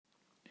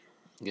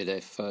Good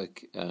day,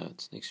 folk.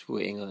 It's Nick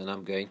Engel, and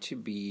I'm going to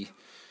be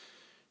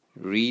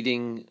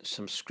reading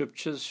some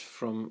scriptures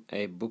from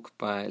a book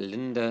by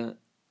Linda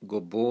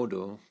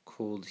Gobodo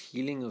called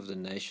Healing of the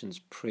Nations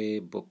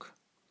Prayer Book.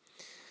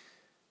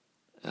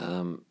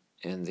 And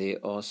there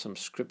are some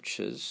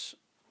scriptures.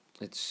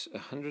 It's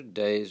 100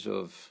 days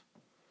of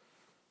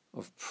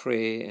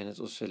prayer, and it's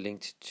also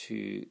linked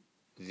to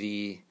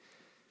the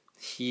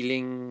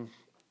healing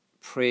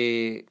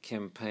prayer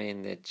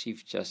campaign that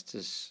Chief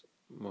Justice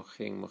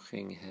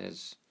Mocheng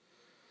has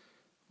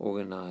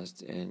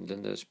organized, and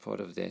Linda is part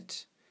of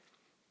that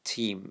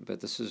team. But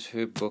this is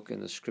her book, and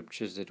the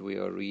scriptures that we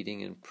are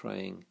reading and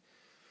praying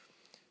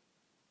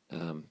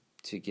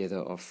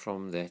together are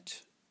from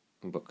that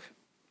book.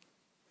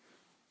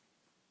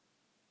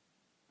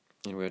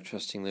 And we are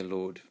trusting the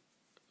Lord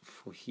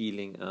for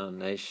healing our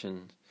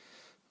nation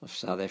of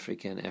South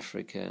Africa and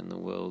Africa and the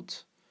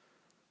world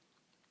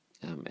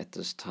at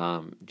this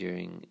time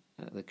during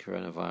the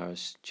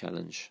coronavirus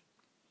challenge.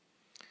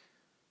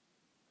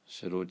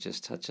 So Lord,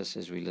 just touch us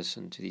as we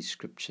listen to these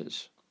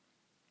scriptures.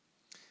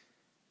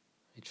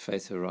 Let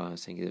faith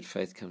arise. Thank you that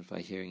faith comes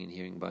by hearing and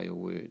hearing by your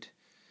word.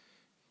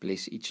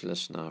 Bless each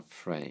listener, I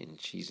pray, in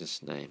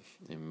Jesus' name.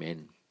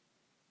 Amen.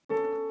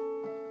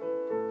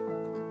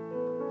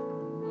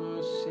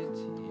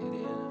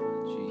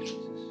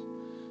 Jesus.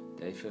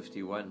 Day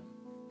 51.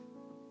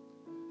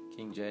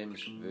 King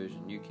James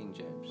Version, New King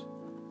James.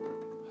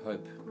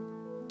 Hope.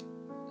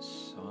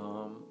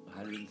 Psalm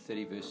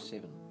 130 verse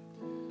 7.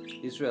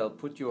 Israel,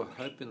 put your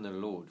hope in the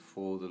Lord,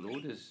 for the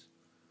Lord is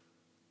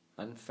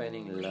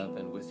unfailing love,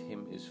 and with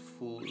him is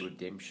full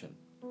redemption.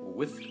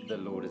 With the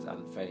Lord is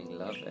unfailing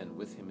love, and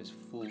with him is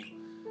full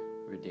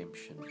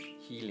redemption.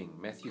 Healing,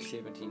 Matthew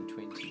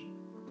 17:20.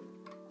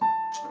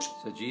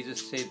 So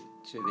Jesus said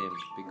to them,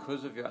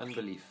 because of your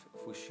unbelief,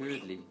 for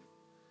assuredly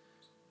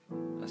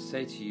I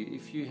say to you,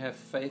 if you have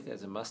faith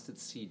as a mustard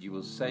seed, you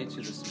will say to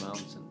this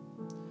mountain,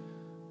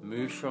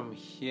 move from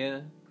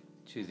here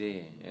to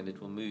there, and it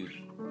will move.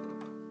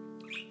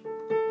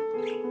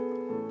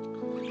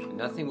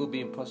 Nothing will be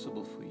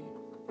impossible for you.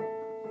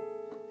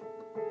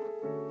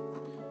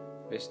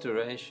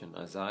 Restoration,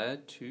 Isaiah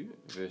 2,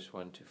 verse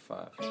 1 to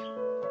 5.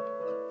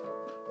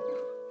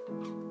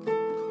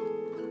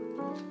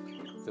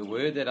 The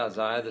word that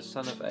Isaiah the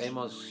son of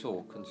Amos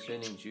saw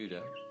concerning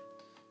Judah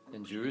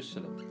and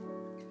Jerusalem.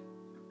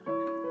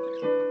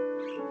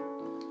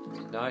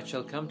 Now it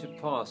shall come to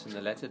pass in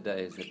the latter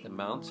days that the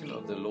mountain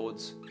of the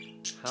Lord's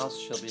house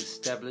shall be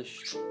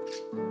established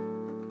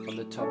on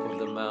the top of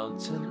the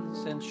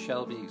mountains, and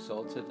shall be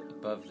exalted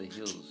above the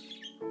hills.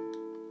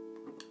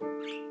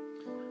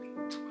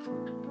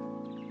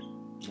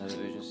 Another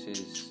version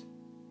says,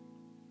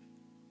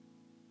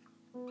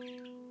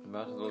 the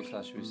mountain of the Lord's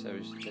house shall be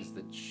established as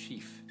the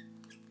chief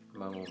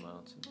among all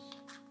mountains,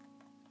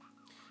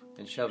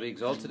 and shall be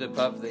exalted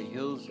above the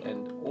hills,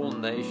 and all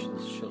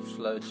nations shall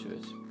flow to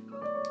it.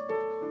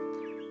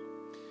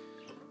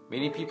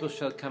 Many people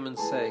shall come and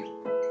say,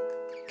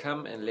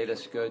 come and let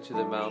us go to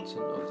the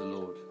mountain of the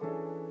Lord,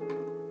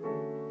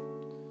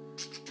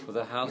 for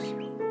the house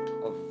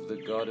of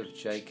the God of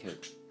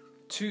Jacob,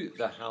 to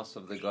the house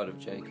of the God of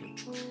Jacob.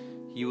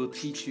 He will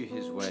teach you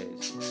his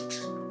ways,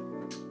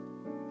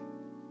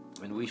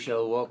 and we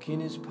shall walk in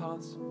his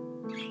paths.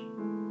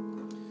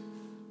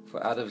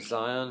 For out of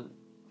Zion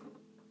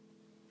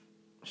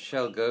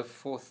shall go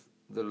forth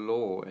the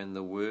law and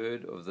the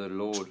word of the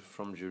Lord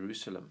from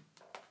Jerusalem.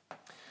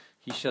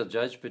 He shall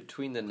judge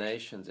between the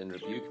nations and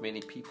rebuke many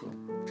people.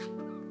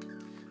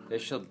 They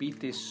shall beat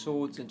their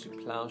swords into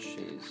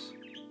plowshares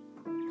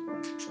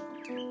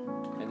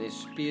and their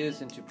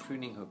spears into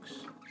pruning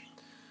hooks.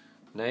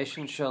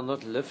 Nation shall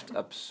not lift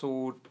up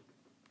sword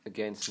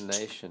against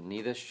nation,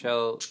 neither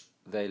shall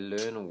they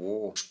learn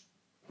war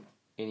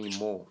any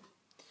more.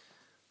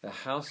 O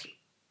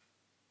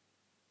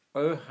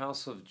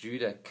house of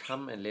Judah,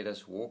 come and let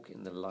us walk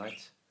in the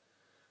light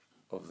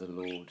of the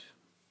Lord.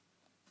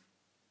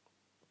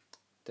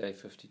 Day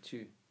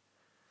 52.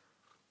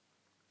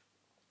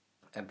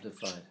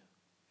 Amplified.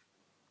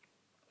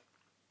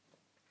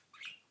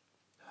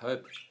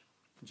 Hope.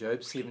 Job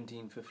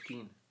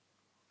 17:15.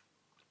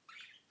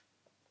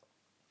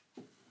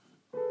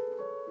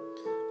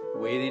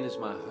 Where then is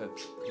my hope?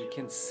 Who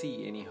can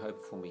see any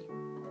hope for me?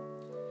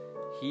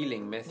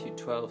 Healing. Matthew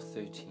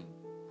 12:13.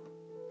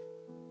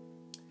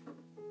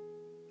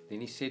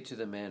 Then he said to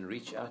the man,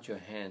 reach out your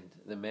hand.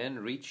 The man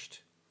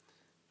reached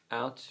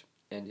out,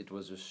 and it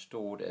was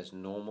restored as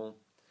normal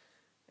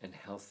and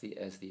healthy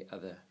as the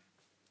other.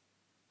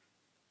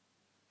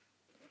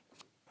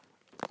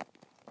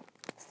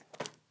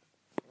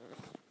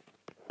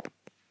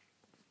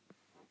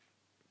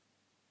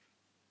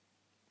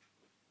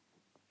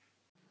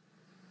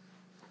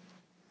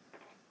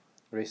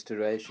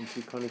 Restoration,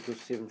 2 Chronicles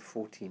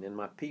 7:14. And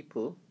my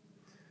people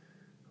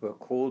who are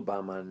called by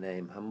my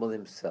name humble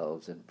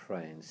themselves and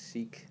pray and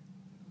seek,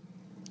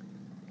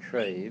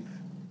 crave,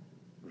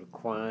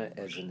 require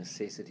as a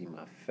necessity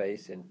my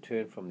face, and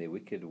turn from their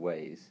wicked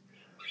ways,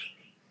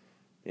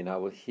 then I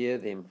will hear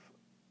them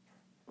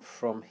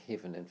from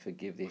heaven and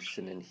forgive their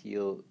sin and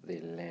heal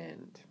their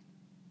land.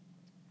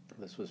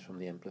 This was from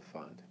the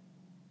Amplified.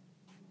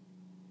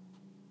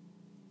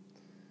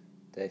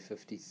 Day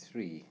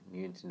 53,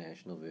 New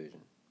International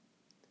Version.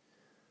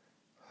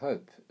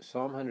 Hope,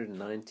 Psalm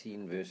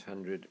 119, verse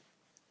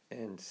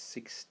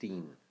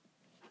 116.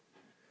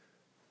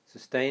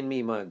 Sustain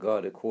me, my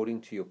God,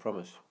 according to your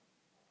promise,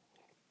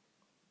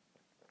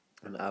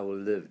 and I will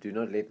live. Do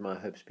not let my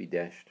hopes be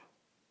dashed.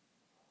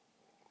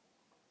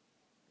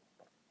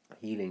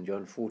 Healing,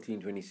 John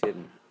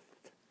 14:27.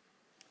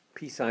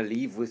 Peace I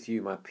leave with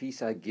you, my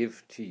peace I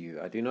give to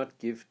you. I do not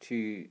give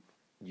to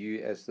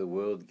you as the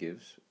world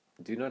gives.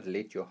 Do not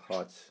let your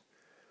hearts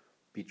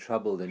be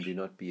troubled and do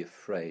not be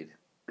afraid.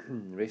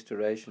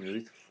 Restoration,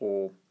 Ruth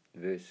 4,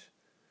 verse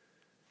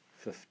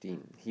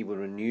 15. He will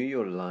renew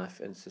your life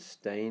and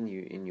sustain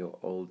you in your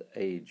old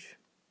age.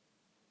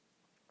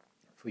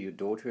 For your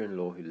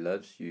daughter-in-law who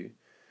loves you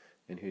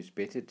and who's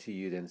better to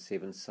you than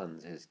 7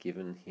 sons has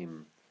given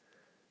him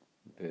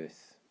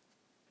birth.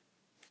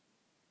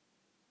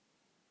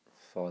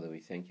 Father, we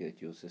thank you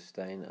that you'll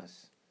sustain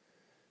us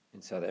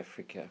in South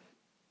Africa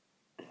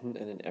and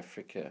in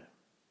Africa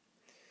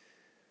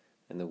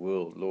and the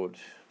world. Lord,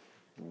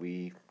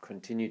 we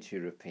continue to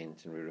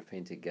repent, and we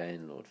repent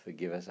again, Lord.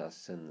 Forgive us our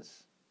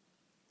sins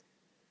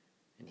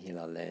and heal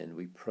our land,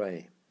 we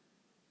pray.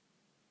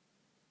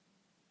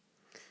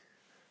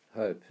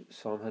 Hope,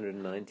 Psalm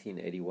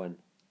 119:81.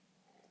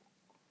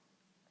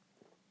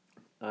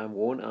 I am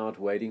worn out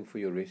waiting for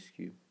your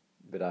rescue,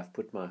 but I've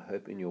put my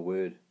hope in your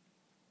word.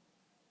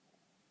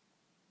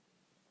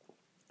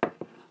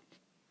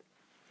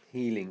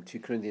 Healing, 2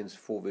 Corinthians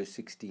 4, verse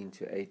 16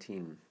 to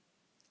 18.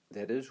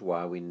 That is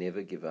why we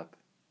never give up.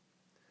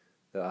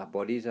 Though our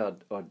bodies are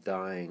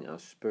dying, our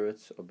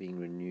spirits are being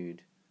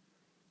renewed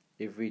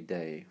every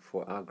day.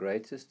 For our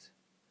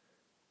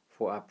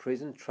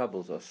present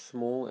troubles are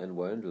small and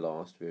won't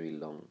last very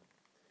long.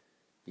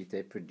 Yet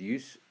they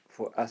produce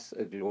for us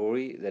a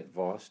glory that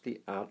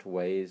vastly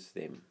outweighs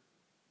them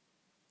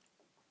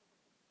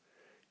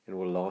and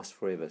will last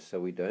forever. So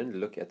we don't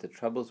look at the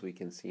troubles we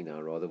can see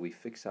now, rather we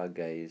fix our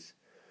gaze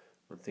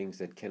on things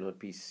that cannot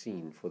be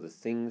seen. For the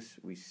things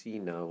we see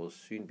now will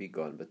soon be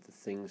gone, but the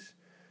things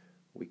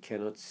we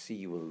cannot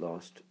see will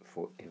last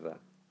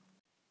forever.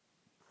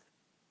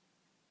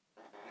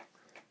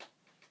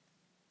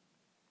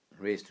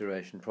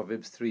 Restoration,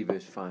 Proverbs 3,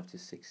 verse 5 to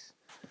 6.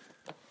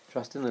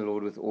 Trust in the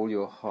Lord with all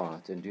your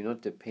heart, and do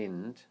not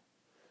depend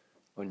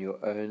on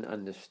your own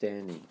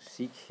understanding.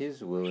 Seek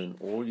his will in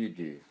all you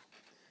do,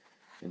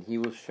 and he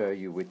will show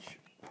you which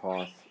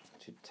path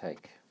to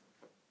take.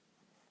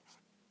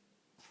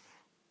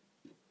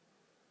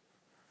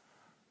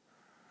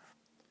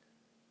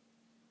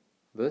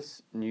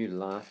 This new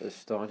life is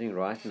starting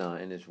right now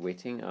and is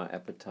whetting our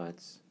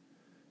appetites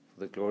for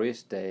the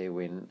glorious day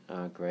when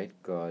our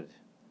great God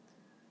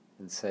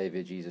and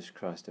Savior Jesus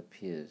Christ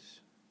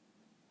appears.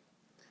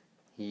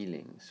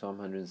 Healing, Psalm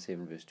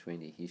 107, verse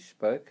 20. He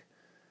spoke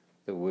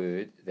the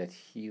word that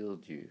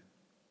healed you,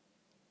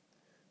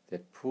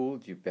 that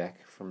pulled you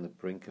back from the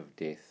brink of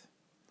death.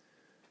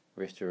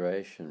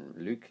 Restoration,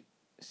 Luke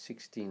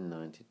 16,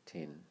 9 to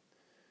 10.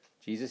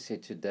 Jesus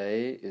said,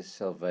 today is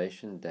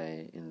salvation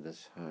day in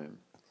this home.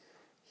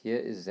 Here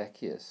is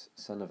Zacchaeus,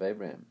 son of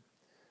Abraham,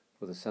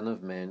 for the Son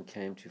of Man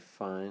came to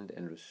find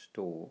and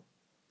restore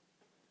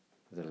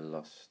the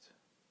lost.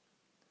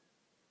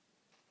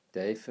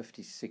 Day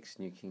 56,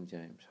 New King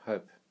James.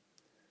 Hope,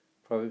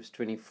 Proverbs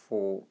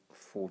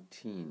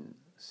 24:14.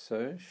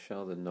 So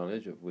shall the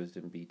knowledge of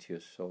wisdom be to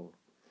your soul.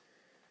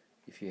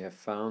 If you have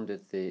found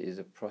it, there is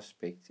a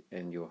prospect,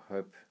 and your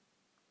hope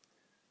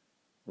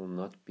will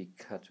not be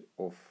cut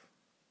off.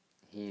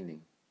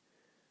 Healing,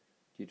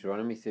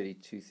 Deuteronomy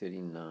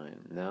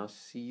 32:39. Now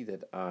see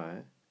that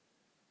I,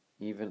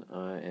 even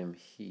I, am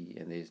He,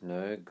 and there is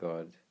no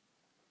God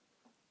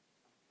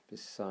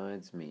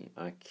besides me.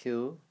 I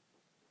kill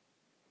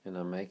and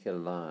I make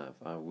alive.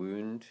 I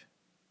wound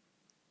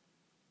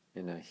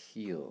and I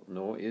heal.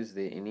 Nor is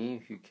there any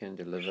who can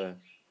deliver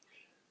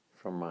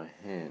from my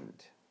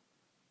hand.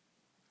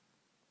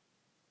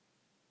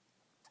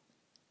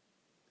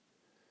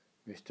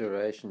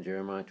 Restoration,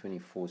 Jeremiah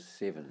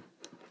 24:7.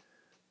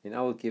 Then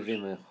I will give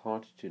them a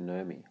heart to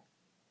know me,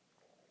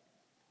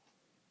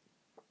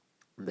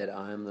 that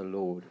I am the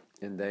Lord,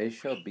 and they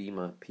shall be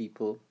my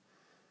people,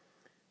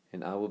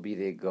 and I will be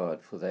their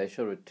God, for they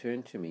shall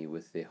return to me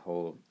with their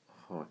whole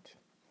heart.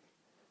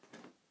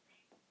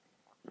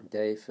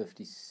 Day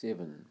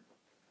 57.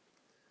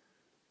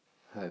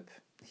 Hope,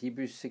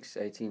 Hebrews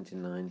 6:18 to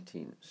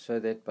 19. So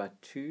that by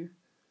two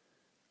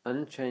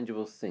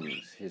unchangeable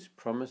things, his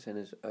promise and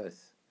his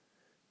oath,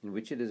 in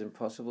which it is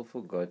impossible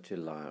for God to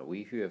lie,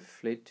 we who have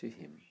fled to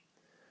him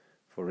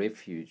for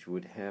refuge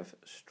would have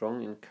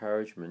strong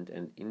encouragement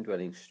and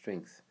indwelling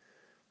strength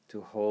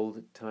to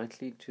hold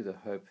tightly to the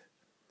hope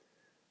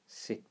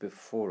set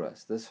before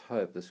us. This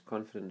hope, this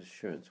confident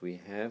assurance we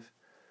have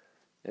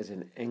as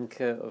an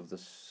anchor of the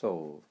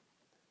soul.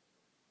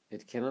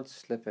 It cannot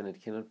slip and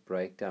it cannot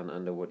break down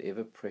under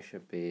whatever pressure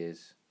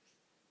bears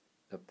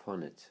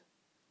upon it.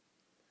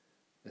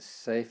 A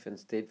safe and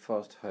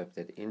steadfast hope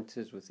that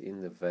enters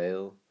within the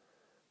veil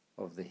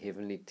of the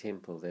heavenly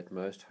temple, that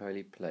most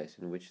holy place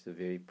in which the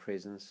very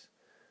presence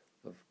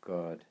of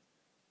God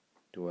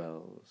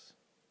dwells.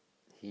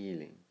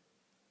 Healing.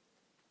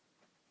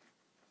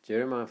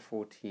 Jeremiah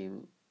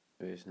 14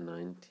 verse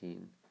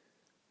 19.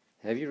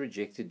 Have you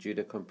rejected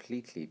Judah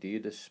completely? Do you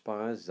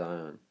despise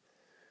Zion?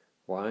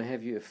 Why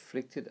have you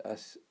afflicted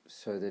us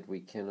so that we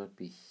cannot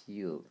be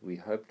healed? We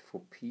hoped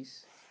for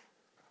peace,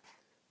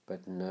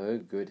 but no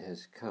good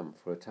has come,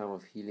 for a time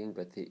of healing,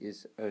 but there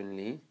is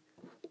only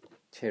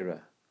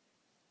terror.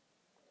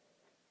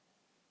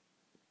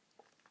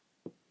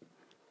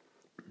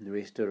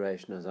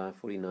 Restoration, Isaiah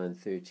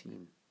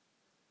 49:13.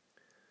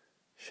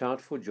 Shout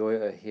for joy,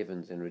 O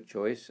heavens, and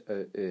rejoice,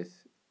 O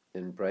earth,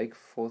 and break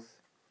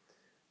forth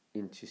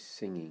into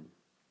singing,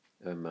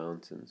 O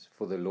mountains.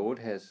 For the Lord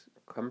has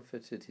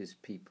comforted his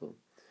people,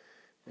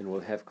 and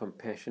will have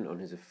compassion on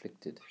his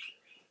afflicted.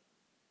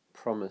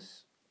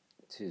 Promise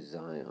to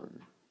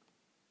Zion.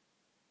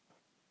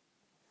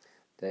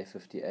 Day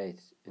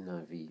 58,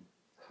 NIV.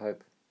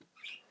 Hope.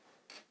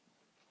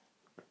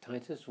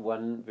 Titus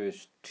 1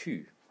 verse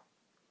 2.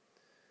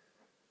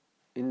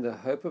 In the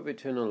hope of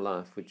eternal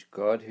life, which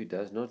God, who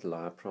does not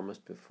lie,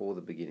 promised before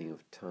the beginning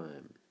of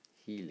time.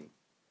 Healing.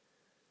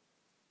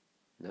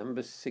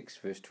 Numbers 6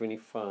 verse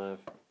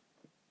 25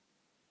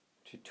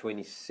 to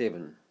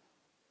 27.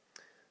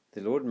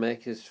 The Lord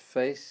make his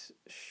face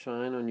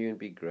shine on you and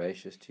be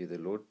gracious to you. The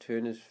Lord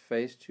turn his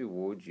face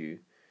toward you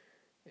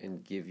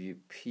and give you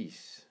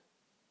peace.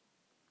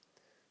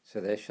 So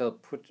they shall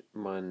put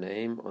my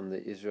name on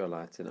the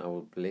Israelites, and I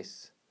will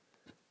bless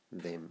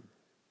them.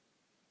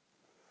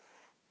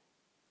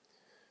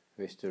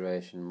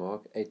 Restoration,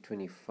 Mark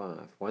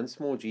 8:25. Once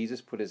more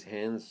Jesus put his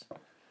hands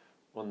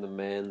on the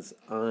man's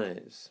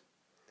eyes.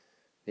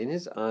 Then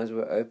his eyes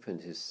were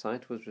opened, his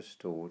sight was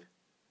restored,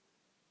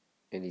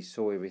 and he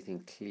saw everything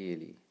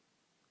clearly.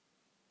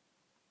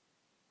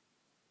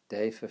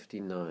 Day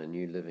 59,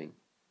 New Living.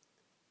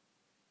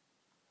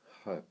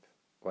 Hope.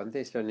 1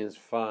 Thessalonians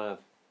 5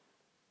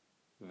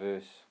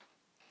 verse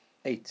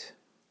 8.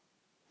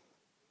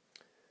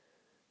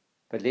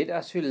 But let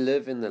us who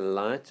live in the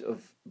light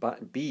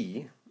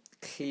be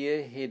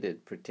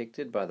clear-headed,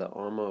 protected by the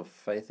armor of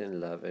faith and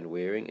love, and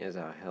wearing as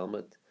our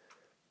helmet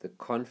the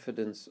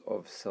confidence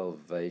of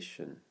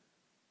salvation.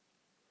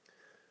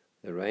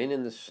 The rain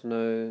and the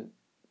snow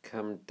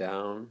come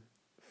down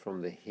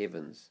from the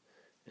heavens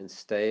and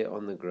stay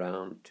on the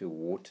ground to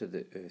water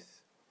the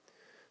earth.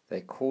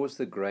 They cause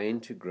the grain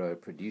to grow,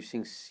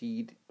 producing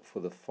seed for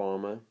the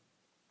farmer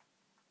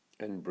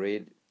and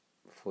bread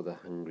for the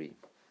hungry.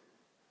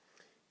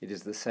 It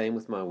is the same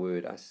with my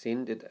word. I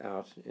send it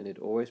out, and it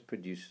always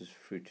produces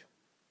fruit.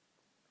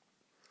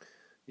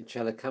 It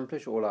shall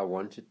accomplish all I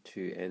want it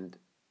to, and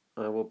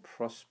I will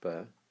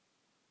prosper,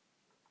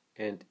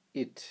 and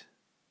it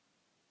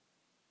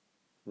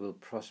will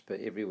prosper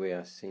everywhere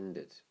I send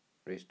it.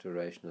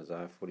 Restoration,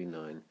 Isaiah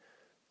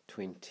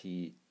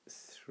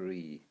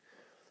 49:23.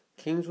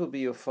 Kings will be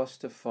your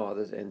foster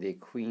fathers, and their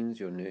queens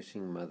your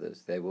nursing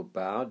mothers. They will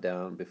bow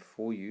down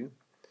before you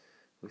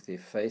with their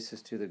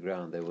faces to the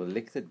ground. They will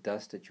lick the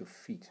dust at your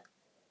feet.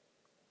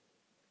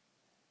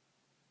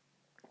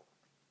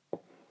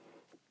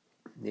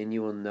 Then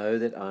you will know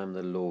that I am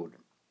the Lord.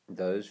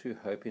 Those who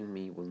hope in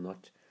me will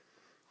not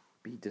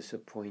be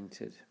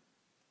disappointed.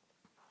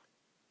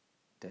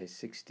 Day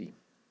 60.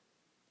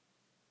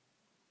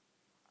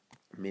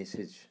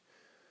 Message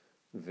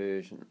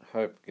version.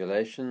 Hope.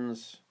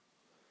 Galatians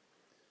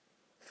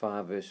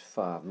 5 verse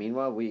 5.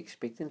 Meanwhile, we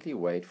expectantly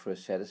wait for a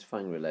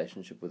satisfying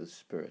relationship with the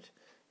Spirit.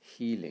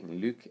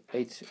 Healing. Luke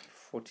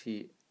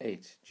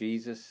 8:48.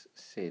 Jesus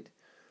said,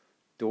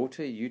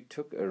 Daughter, you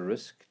took a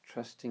risk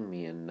trusting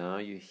me, and now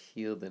you're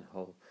healed and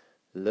whole.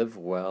 Live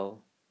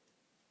well,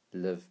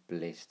 live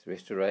blessed.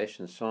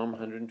 Restoration. Psalm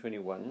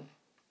 121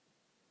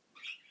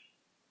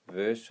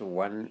 verse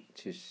 1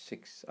 to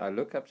 6. I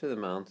look up to the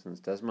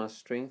mountains. Does my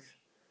strength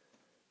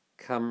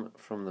come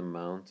from the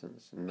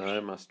mountains?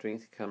 No, my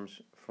strength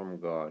comes from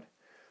God,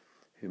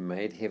 who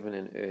made heaven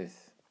and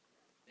earth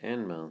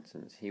and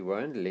mountains. He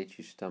won't let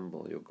you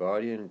stumble. Your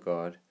guardian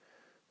God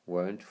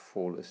won't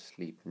fall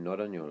asleep,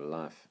 not on your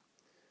life.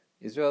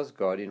 Israel's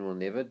guardian will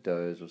never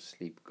doze or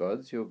sleep.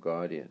 God's your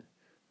guardian,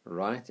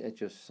 right at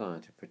your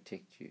side to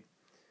protect you,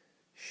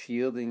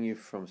 shielding you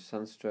from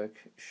sunstroke,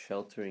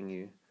 sheltering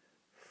you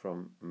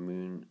from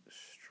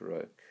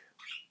moonstroke.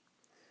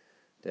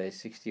 Day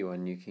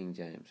 61, New King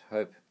James.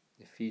 Hope.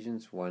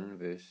 Ephesians 1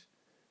 verse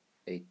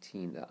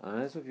 18. The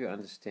eyes of your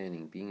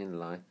understanding being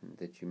enlightened,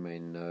 that you may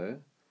know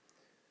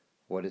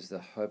what is the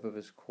hope of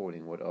his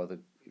calling, what are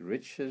the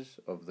riches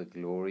of the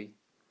glory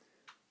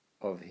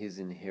of his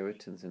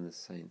inheritance in the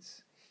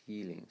saints.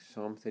 Healing.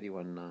 Psalm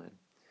 31:9.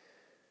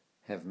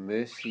 Have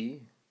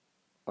mercy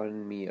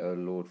on me, O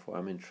Lord, for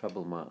I'm in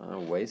trouble. My eye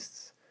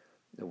wastes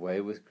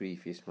away with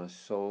grief, yes, my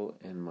soul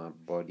and my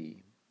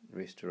body.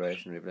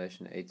 Restoration.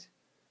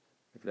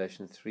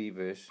 Revelation 3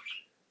 verse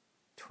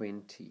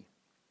 20.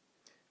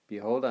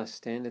 Behold, I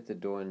stand at the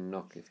door and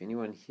knock. If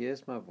anyone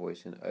hears my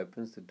voice and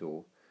opens the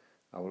door,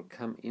 I will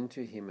come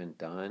into him and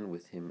dine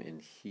with him,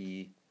 and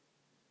he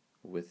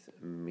with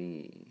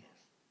me.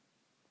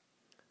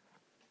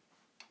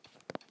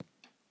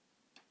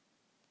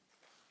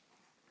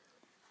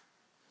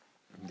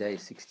 Day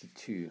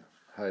 62,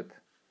 Hope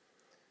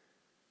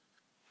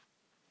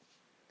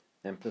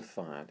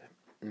Amplified.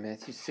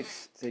 Matthew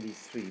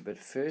 6:33. But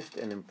first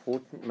and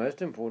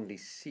most importantly,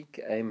 seek,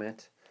 aim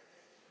at,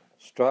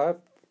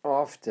 strive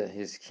after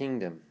his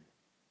kingdom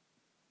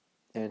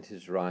and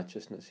his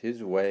righteousness,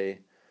 his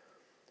way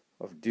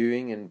of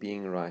doing and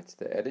being right,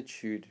 the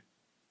attitude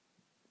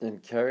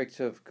and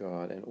character of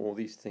God, and all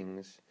these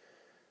things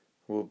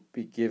will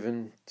be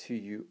given to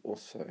you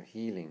also.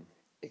 Healing.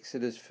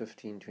 Exodus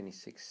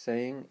 15:26,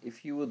 saying,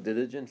 if you will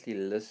diligently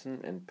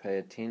listen and pay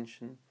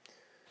attention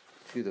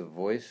to the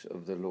voice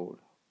of the Lord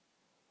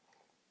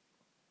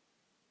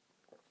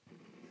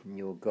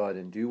your God,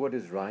 and do what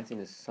is right in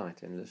his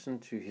sight, and listen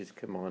to his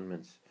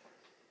commandments,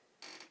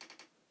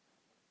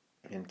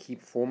 and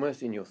keep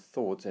foremost in your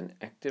thoughts and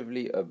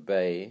actively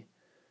obey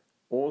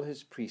all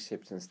his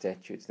precepts and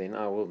statutes, then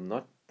I will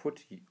not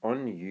put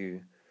on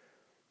you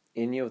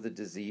any of the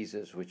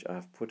diseases which I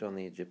have put on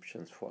the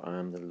Egyptians, for I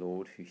am the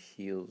Lord who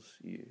heals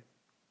you.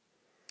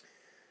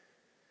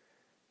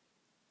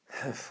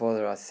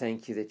 Father, I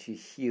thank you that you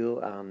heal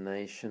our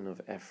nation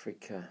of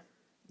Africa.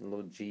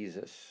 Lord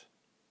Jesus,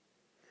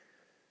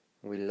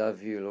 we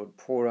love you, Lord.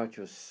 Pour out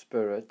your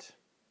Spirit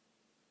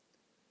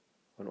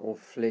on all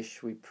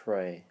flesh, we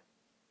pray.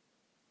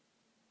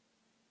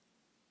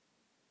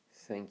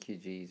 Thank you,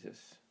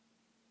 Jesus.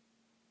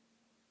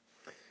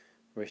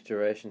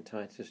 Restoration,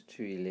 Titus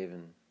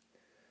 2:11.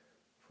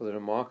 For the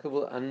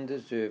remarkable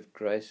undeserved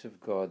grace of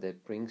God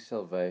that brings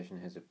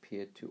salvation has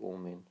appeared to all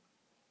men.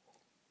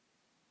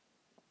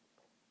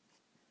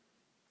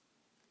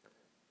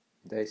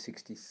 Day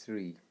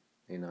 63,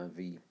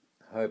 NIV.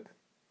 Hope.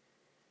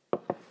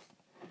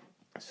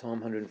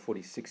 Psalm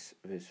 146,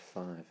 verse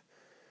 5.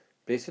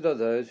 Blessed are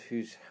those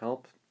whose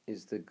help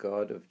is the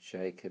God of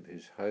Jacob,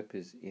 whose hope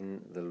is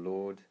in the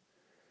Lord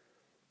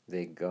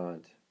their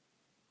God.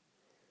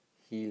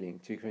 Healing.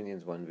 2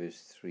 Corinthians 1,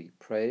 verse 3.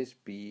 Praise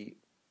be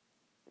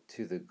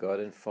to the God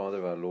and Father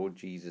of our Lord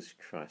Jesus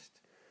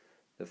Christ,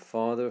 the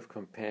Father of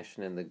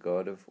compassion and the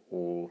God of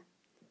all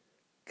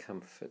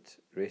comfort.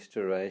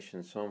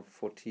 Restoration. Psalm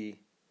 40,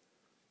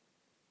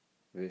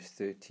 verse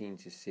 13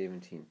 to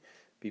 17.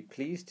 Be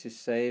pleased to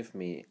save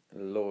me,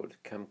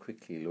 Lord. Come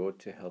quickly, Lord,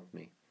 to help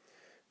me.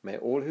 May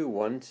all who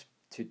want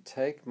to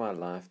take my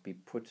life be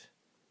put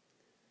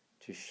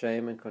to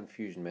shame and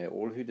confusion. May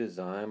all who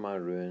desire my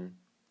ruin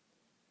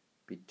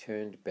be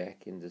turned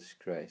back in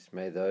disgrace.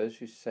 May those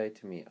who say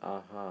to me,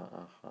 aha,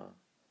 aha,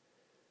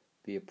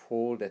 be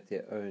appalled at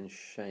their own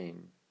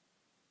shame.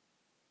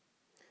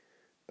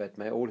 But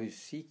may all who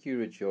seek you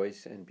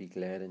rejoice and be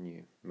glad in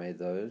you. May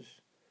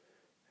those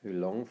who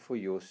long for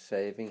your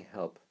saving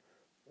help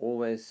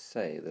always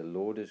say, the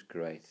Lord is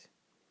great.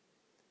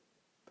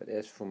 But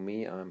as for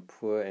me, I am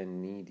poor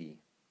and needy.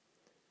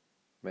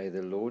 May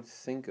the Lord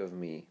think of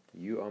me.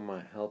 You are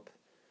my help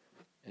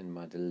and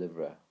my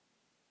deliverer.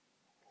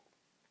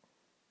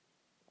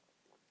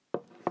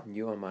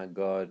 You are my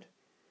God.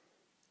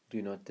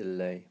 Do not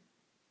delay.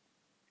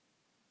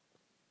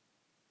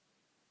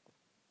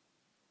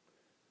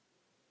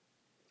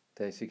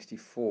 Day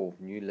 64,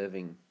 New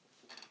Living.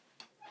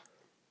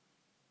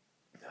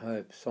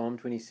 Hope. Psalm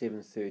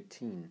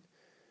 27:13.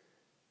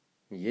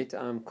 Yet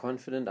I am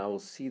confident I will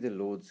see the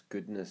Lord's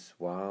goodness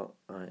while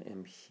I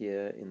am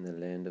here in the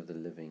land of the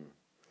living.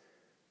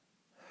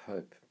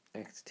 Hope.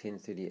 Acts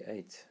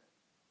 10:38.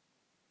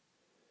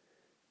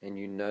 And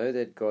you know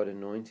that God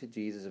anointed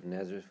Jesus of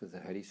Nazareth with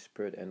the Holy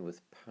Spirit and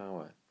with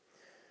power.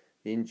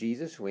 Then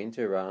Jesus went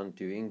around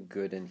doing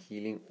good and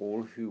healing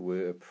all who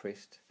were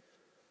oppressed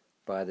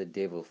by the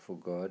devil, for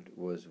God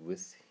was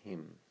with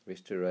him.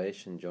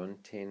 Restoration. John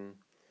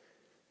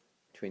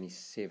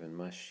 10:27.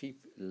 My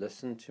sheep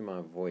listen to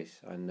my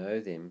voice. I know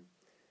them,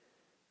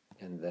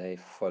 and they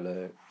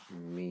follow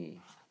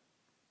me.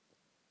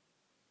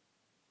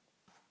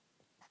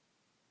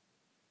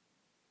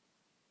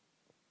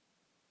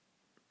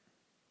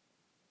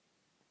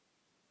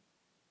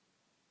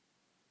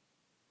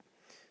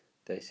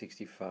 Day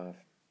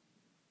 65.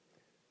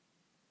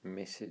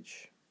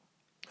 Message.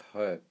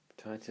 Hope.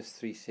 Titus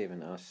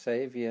 3:7. Our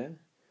Savior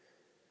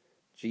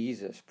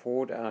Jesus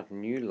poured out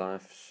new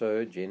life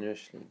so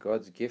generously.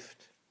 God's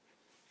gift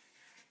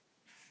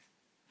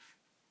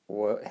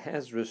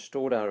has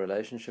restored our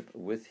relationship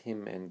with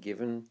him and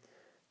given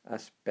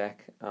us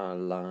back our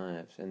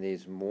lives. And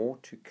there's more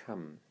to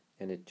come,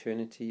 an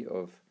eternity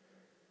of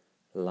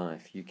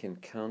life. You can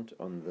count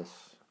on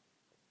this.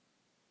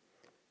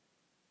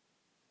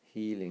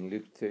 Healing.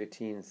 Luke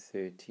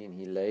 13:13.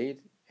 He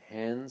laid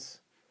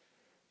hands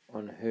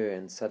on her,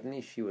 and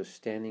suddenly she was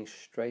standing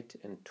straight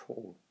and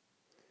tall,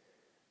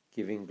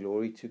 giving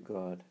glory to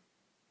God.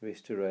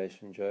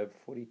 Restoration. Job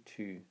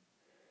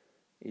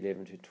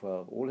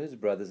 42:11-12. All his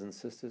brothers and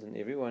sisters and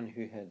everyone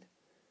who had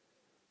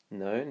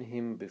known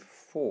him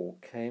before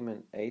came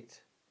and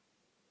ate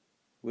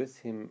with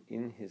him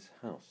in his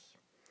house.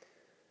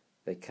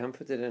 They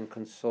comforted and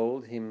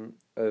consoled him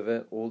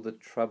over all the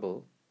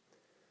trouble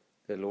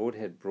the Lord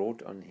had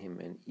brought on him,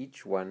 and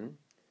each one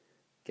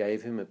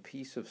gave him a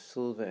piece of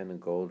silver and a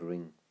gold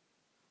ring.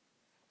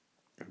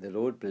 The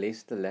Lord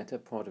blessed the latter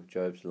part of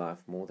Job's life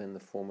more than the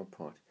former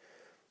part.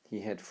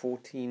 He had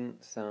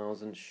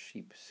 14,000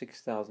 sheep,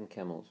 6,000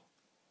 camels,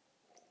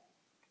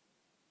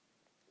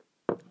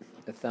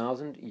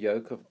 1,000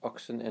 yoke of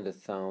oxen, and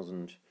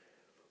 1,000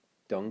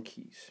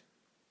 donkeys.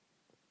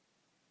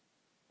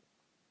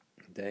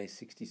 Day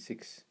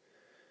 66,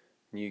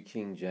 New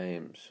King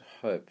James.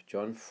 Hope.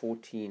 John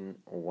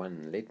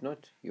 14:1. Let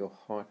not your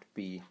heart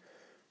be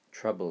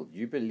troubled.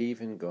 You believe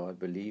in God,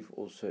 believe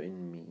also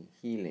in me.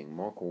 Healing.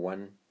 Mark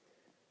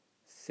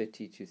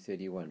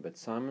 1:30-31. But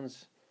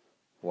Simon's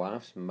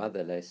wife's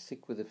mother lay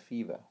sick with a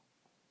fever,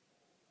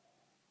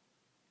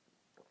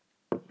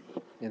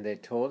 and they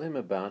told him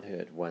about her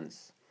at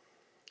once.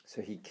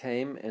 So he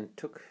came and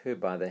took her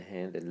by the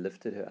hand and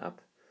lifted her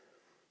up,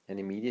 and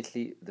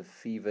immediately the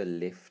fever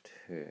left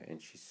her,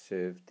 and she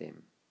served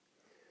them.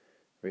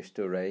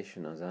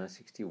 Restoration. Isaiah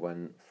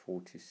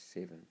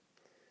 61:4-7.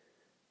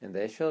 And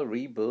they shall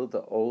rebuild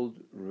the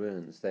old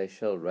ruins, they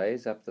shall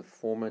raise up the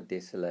former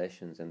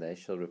desolations, and they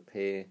shall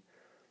repair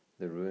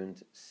the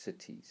ruined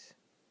cities,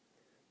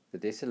 the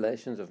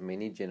desolations of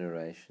many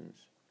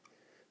generations.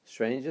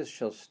 Strangers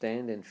shall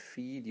stand and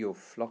feed your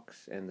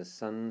flocks, and the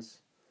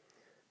sons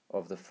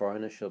of the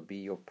foreigner shall be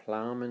your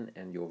plowmen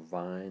and your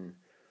vine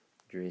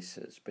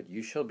dressers. But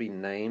you shall be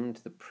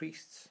named the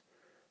priests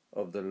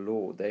of the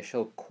Lord. They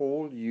shall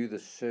call you the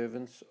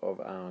servants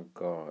of our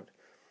God.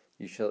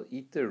 You shall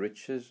eat the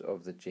riches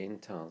of the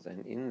Gentiles,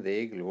 and in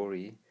their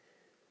glory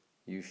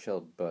you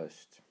shall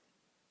boast.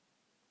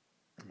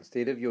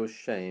 Instead of your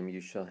shame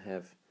you shall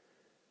have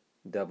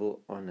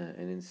double honor,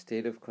 and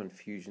instead of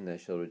confusion they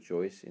shall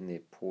rejoice in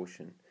their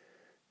portion.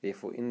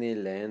 Therefore in their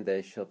land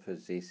they shall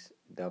possess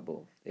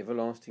double.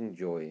 Everlasting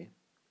joy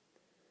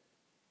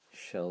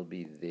shall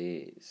be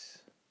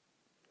theirs.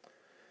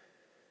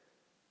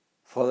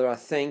 Father, I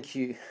thank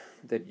you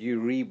that you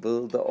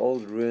rebuild the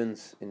old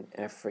ruins in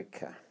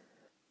Africa.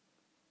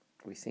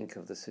 We think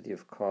of the city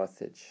of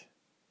Carthage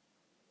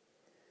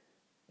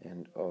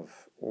and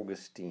of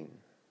Augustine,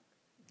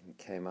 who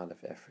came out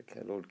of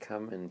Africa. Lord,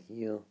 come and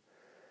heal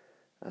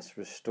us,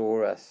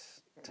 restore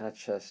us,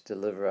 touch us,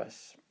 deliver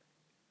us,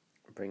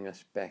 bring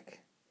us back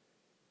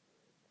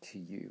to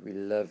you. We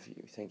love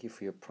you. Thank you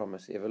for your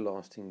promise.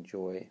 Everlasting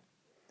joy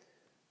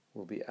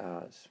will be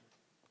ours.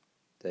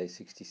 Day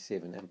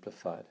 67,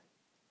 Amplified.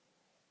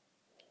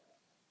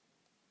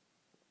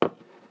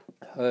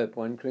 Hope.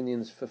 1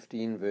 Corinthians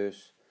 15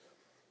 verse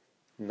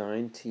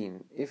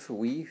 19. If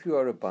we who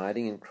are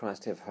abiding in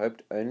Christ have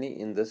hoped only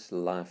in this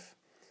life,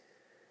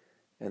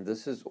 and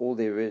this is all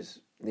there is,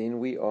 then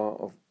we are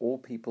of all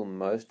people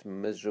most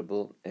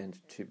miserable and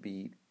to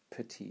be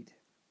pitied.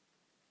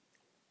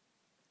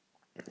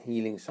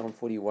 Healing. Psalm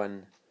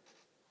 41,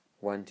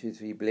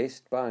 1-3.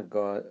 Blessed by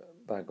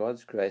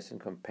God's grace and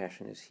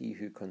compassion is he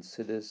who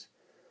considers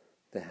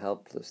the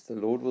helpless. The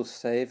Lord will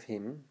save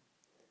him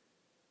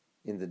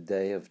in the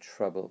day of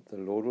trouble. The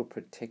Lord will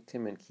protect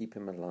him and keep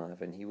him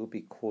alive, and he will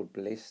be called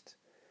blessed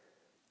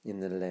in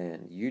the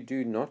land. You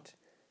do not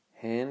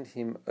hand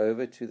him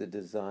over to the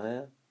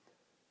desire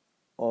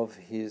of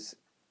his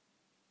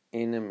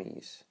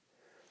enemies.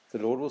 The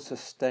Lord will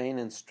sustain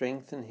and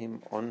strengthen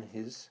him on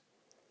his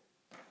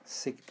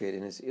sickbed.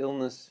 In his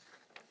illness,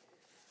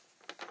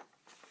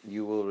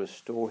 you will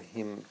restore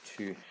him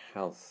to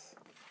health.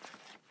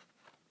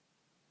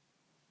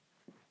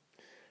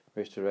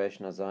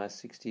 Restoration. Isaiah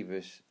 60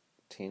 verse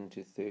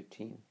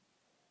 10-13.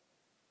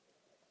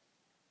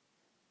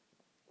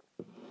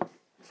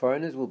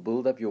 Foreigners will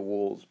build up your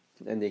walls,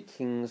 and their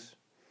kings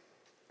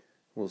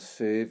will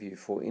serve you.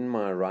 For in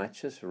my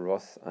righteous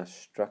wrath I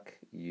struck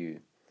you,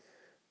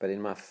 but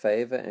in my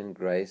favor and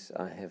grace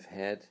I have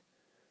had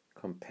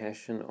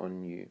compassion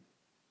on you.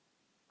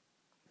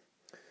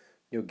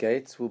 Your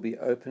gates will be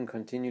open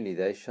continually,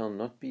 they shall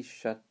not be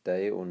shut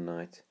day or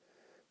night,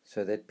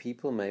 so that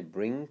people may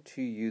bring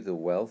to you the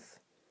wealth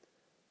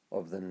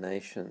of the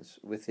nations,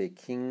 with their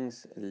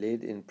kings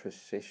led in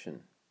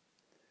procession.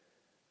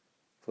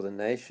 For the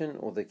nation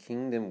or the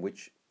kingdom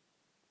which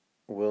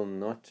will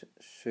not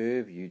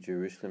serve you,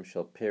 Jerusalem,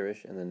 shall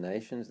perish, and the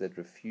nations that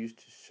refuse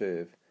to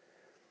serve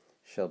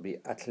shall be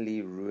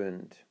utterly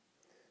ruined.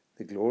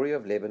 The glory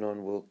of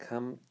Lebanon will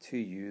come to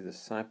you, the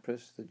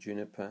cypress, the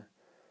juniper,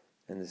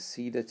 and the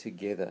cedar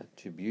together,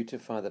 to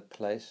beautify the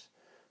place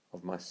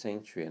of my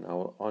sanctuary, and I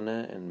will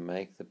honor and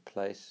make the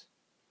place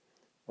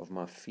of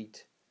my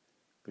feet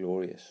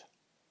glorious.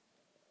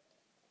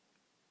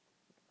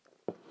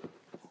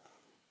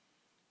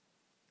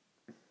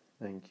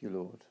 Thank you,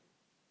 Lord.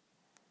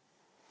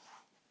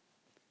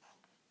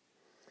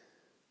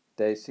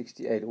 Day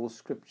 68. All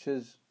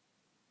scriptures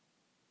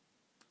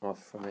are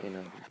from the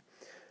NIV.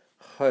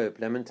 Hope.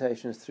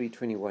 Lamentations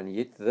 3:21.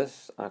 Yet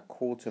this I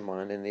call to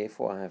mind, and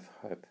therefore I have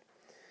hope.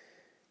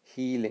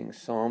 Healing,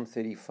 Psalm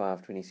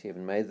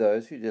 35:27. May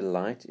those who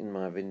delight in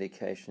my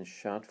vindication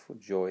shout for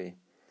joy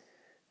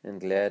and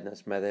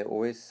gladness. May they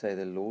always say,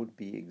 the Lord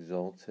be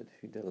exalted,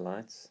 who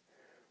delights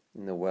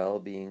in the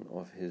well-being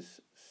of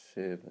his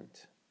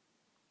servant.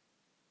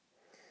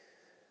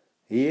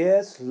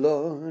 Yes,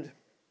 Lord.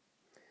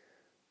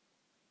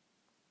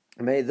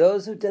 May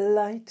those who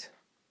delight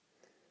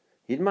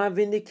in my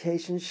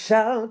vindication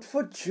shout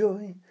for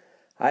joy.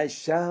 I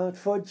shout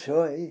for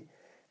joy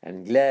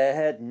and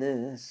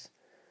gladness.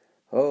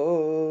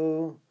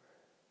 Oh,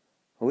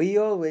 we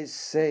always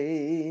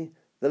say,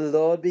 the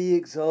Lord be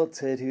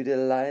exalted, who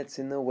delights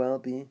in the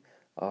well-being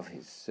of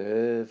his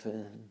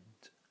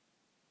servant.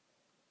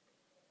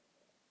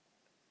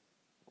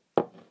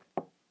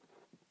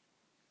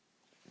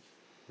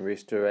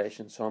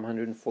 Restoration, Psalm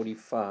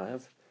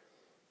 145,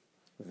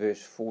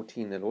 verse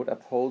 14. The Lord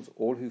upholds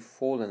all who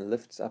fall and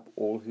lifts up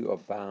all who are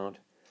bowed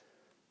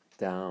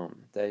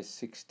down. Day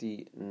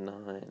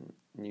 69,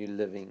 New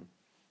Living.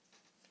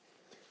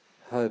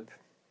 Hope.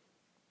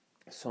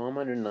 Psalm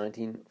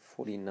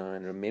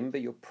 119:49. Remember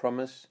your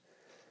promise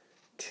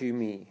to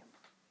me.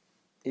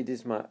 It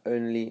is my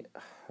only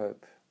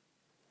hope.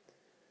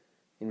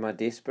 In my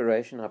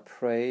desperation I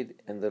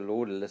prayed, and the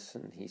Lord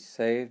listened. He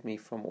saved me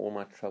from all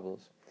my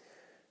troubles.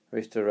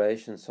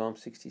 Restoration, Psalm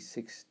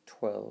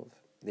 66:12.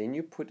 Then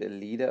you put a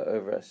leader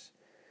over us.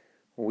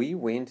 We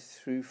went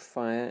through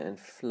fire and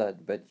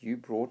flood, but you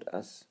brought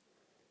us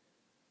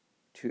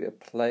to a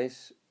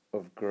place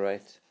of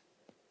great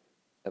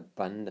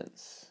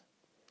abundance.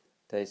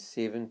 Day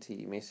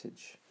 70,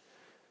 Message.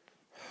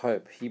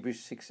 Hope,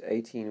 Hebrews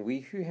 6:18. We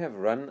who have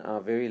run our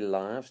very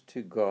lives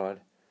to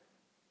God,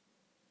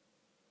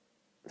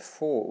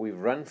 we've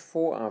run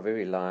for our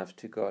very lives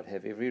to God,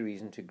 have every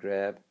reason to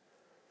grab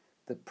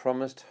the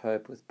promised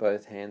hope with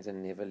both hands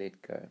and never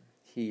let go.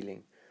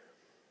 Healing.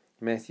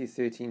 Matthew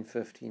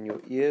 13:15.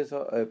 Your ears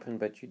are open,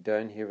 but you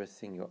don't hear a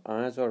thing. Your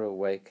eyes are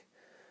awake,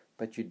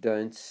 but you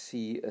don't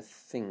see a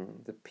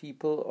thing. The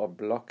people are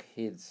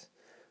blockheads.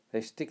 They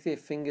stick their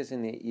fingers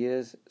in their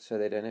ears so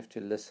they don't have to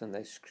listen.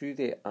 They screw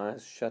their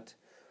eyes shut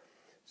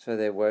so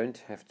they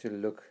won't have to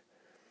look.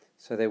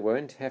 So they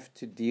won't have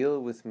to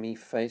deal with me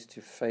face to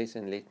face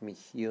and let me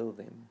heal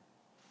them.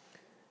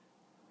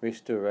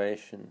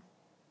 Restoration.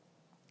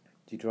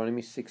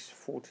 Deuteronomy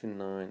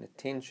 6:4-9.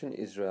 Attention,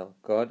 Israel,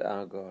 God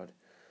our God,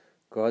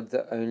 God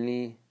the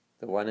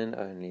one and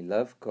only.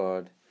 Love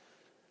God,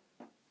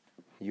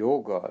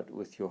 your God,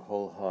 with your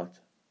whole heart.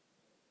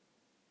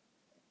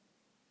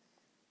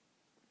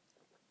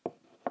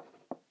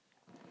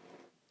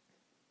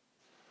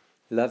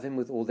 Love him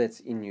with all that's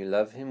in you.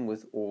 Love him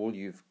with all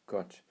you've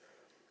got.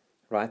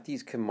 Write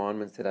these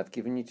commandments that I've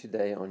given you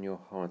today on your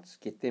hearts.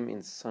 Get them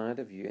inside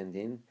of you, and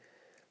then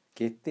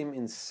get them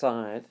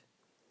inside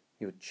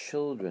your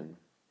children.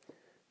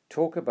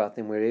 Talk about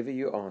them wherever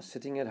you are,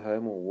 sitting at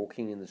home or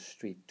walking in the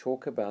street.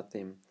 Talk about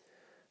them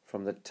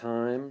from the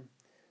time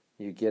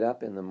you get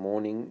up in the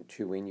morning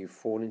to when you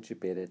fall into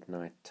bed at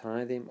night.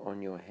 Tie them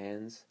on your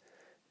hands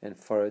and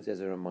foreheads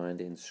as a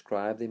reminder.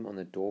 Inscribe them on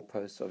the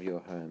doorposts of your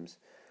homes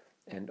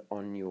and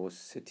on your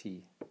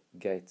city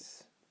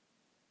gates.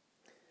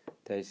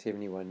 Day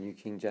 71, New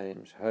King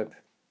James. Hope.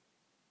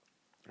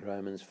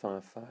 Romans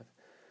 5:5.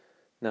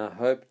 Now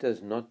hope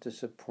does not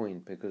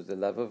disappoint, because the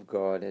love of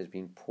God has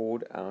been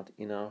poured out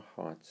in our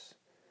hearts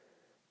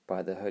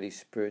by the Holy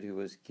Spirit who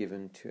was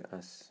given to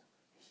us.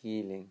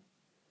 Healing.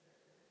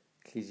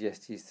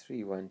 Ecclesiastes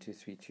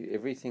 3:1-3:2.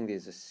 Everything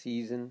there's a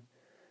season,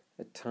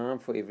 a time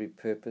for every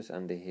purpose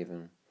under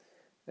heaven,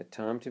 a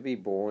time to be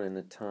born and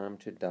a time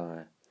to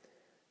die,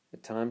 a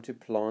time to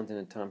plant and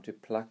a time to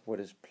pluck what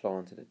is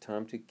planted, a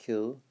time to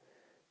kill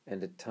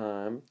and a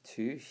time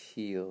to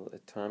heal, a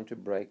time to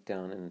break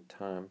down and a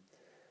time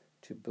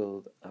to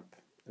build up.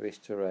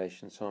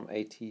 Restoration, Psalm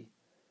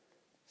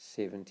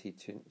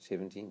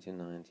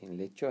 80:17-19.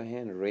 Let your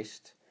hand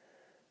rest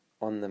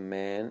on the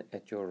man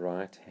at your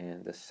right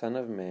hand, the Son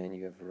of Man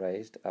you have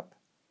raised up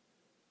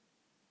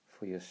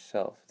for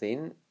yourself.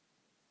 Then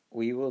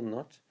we will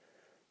not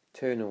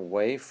turn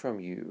away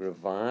from you.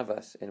 Revive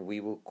us, and we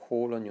will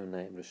call on your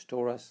name.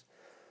 Restore us,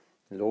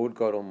 Lord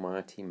God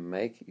Almighty.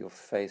 Make your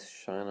face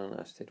shine on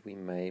us, that we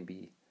may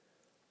be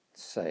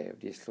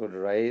saved. Yes, Lord,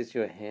 raise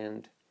your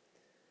hand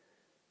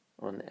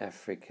on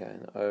Africa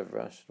and over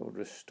us, Lord.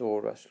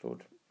 Restore us,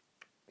 Lord.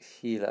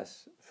 Heal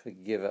us,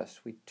 forgive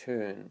us. We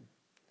turn.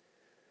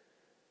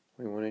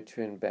 We want to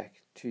turn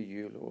back to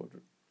you,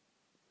 Lord.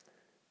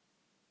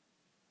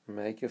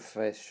 Make your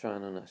face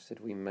shine on us, that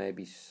we may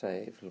be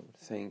saved, Lord.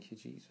 Thank you,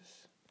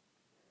 Jesus.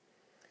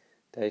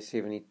 Day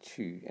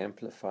 72,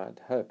 Amplified.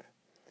 Hope.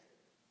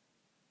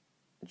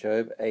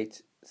 Job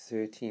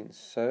 8:13.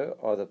 So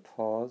are the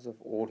paths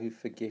of all who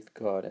forget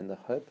God, and the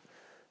hope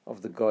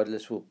of the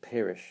godless will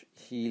perish.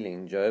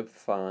 Healing. Job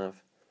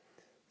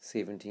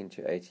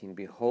 5:17-18.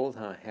 Behold,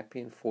 how happy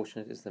and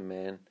fortunate is the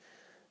man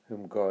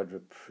whom God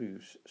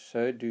reproves.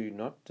 So do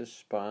not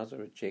despise or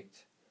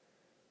reject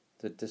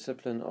the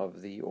discipline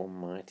of the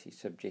Almighty,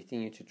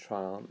 subjecting you to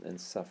trial and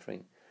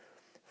suffering.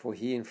 For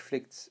he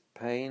inflicts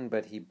pain,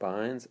 but he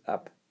binds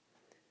up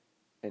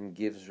and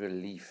gives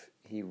relief.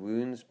 He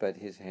wounds, but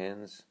his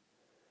hands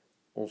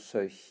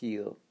also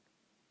heal.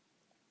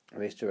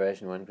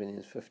 Restoration, 1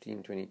 Corinthians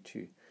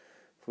 15:22.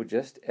 For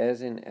just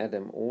as in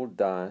Adam all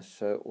die,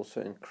 so also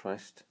in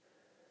Christ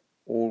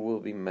all will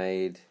be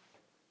made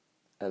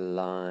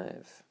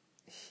alive.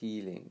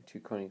 Healing, 2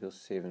 Chronicles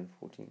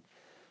 7:14.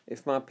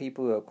 If my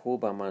people who are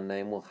called by my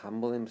name will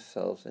humble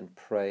themselves and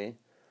pray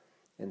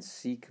and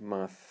seek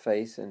my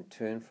face and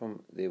turn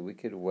from their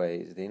wicked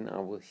ways, then I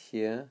will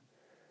hear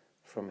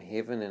from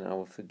heaven and I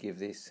will forgive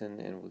their sin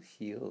and will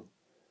heal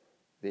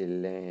their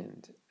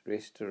land.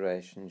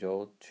 Restoration,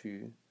 Joel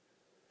 2,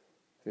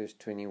 verse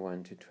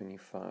 21 to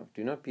 25.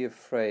 Do not be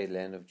afraid,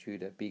 land of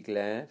Judah. Be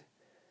glad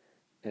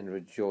and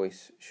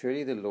rejoice.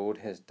 Surely the Lord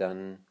has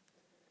done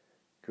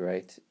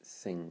great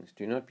things.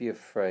 Do not be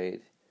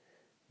afraid,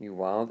 you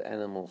wild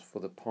animals, for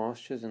the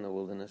pastures in the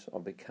wilderness are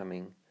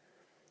becoming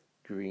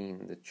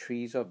green. The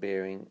trees are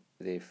bearing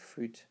their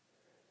fruit.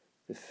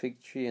 The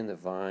fig tree and the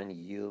vine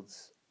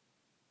yields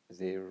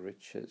their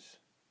riches.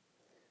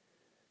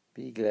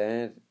 Be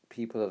glad,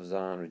 people of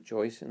Zion.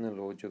 Rejoice in the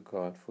Lord your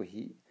God, for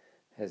he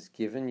has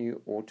given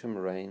you autumn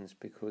rains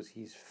because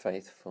he is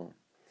faithful.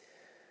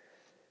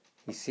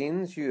 He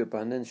sends you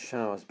abundant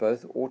showers,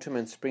 both autumn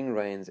and spring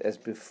rains as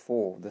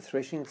before. The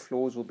threshing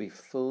floors will be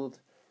filled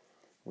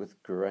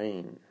with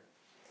grain.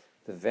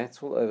 The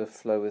vats will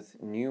overflow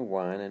with new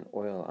wine and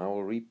oil. I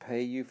will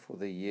repay you for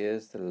the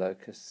years the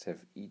locusts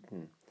have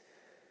eaten.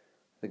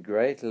 The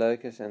great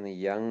locust and the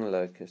young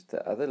locust,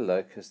 the other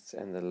locusts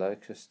and the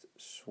locust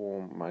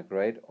swarm, my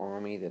great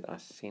army that I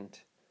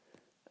sent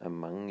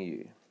among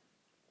you.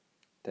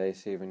 Day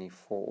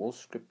 74, all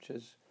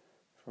scriptures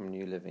from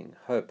New Living.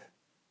 Hope.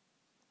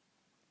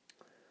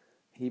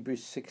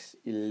 Hebrews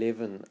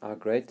 6:11. Our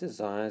great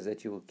desire is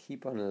that you will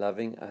keep on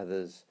loving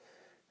others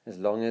as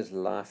long as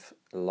life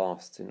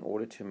lasts, in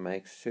order to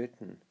make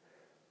certain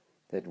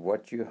that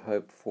what you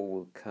hope for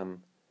will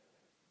come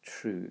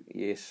true.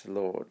 Yes,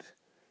 Lord.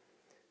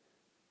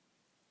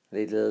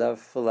 Let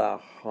love fill our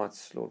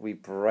hearts, Lord. We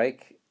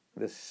break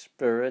the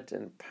spirit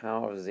and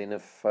power of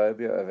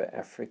xenophobia over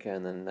Africa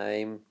in the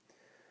name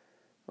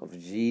of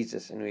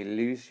Jesus, and we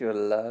lose your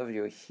love,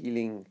 your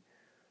healing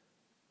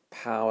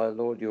power,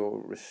 Lord, your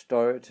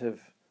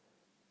restorative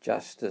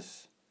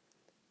justice.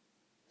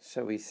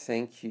 So we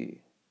thank you.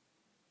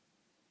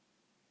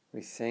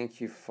 We thank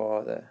you,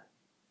 Father.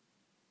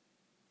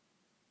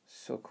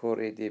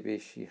 Sokore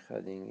debeshi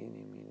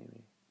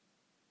khadingini.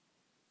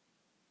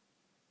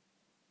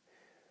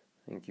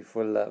 Thank you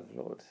for love,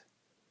 Lord.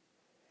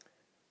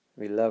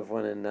 We love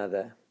one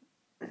another.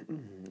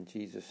 In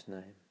Jesus'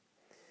 name.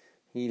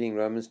 Healing,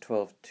 Romans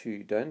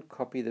 12:2. Don't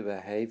copy the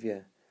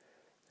behavior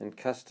and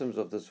customs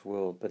of this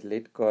world, but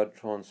let God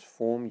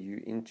transform you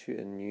into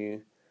a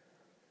new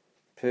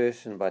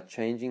person by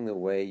changing the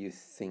way you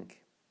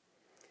think.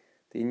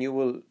 Then you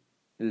will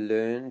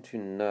learn to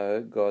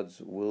know God's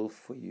will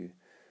for you,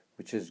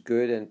 which is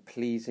good and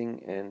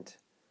pleasing and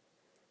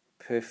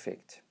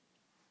perfect.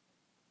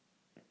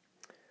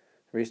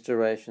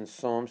 Restoration,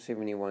 Psalm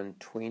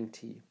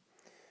 71:20.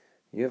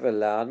 You have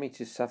allowed me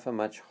to suffer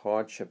much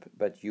hardship,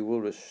 but you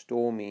will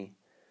restore me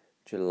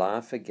to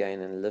life again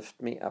and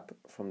lift me up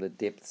from the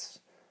depths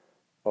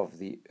of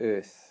the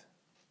earth.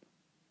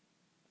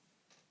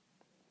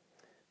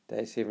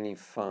 Day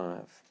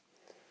 75.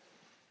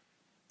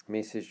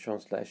 Message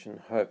translation,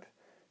 Hope.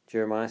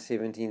 Jeremiah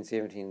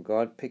 17:17.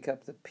 God, pick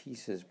up the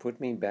pieces,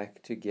 put me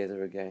back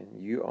together again.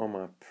 You are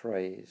my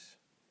praise.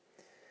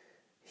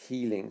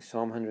 Healing,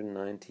 Psalm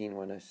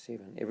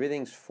 119:107.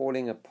 Everything's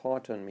falling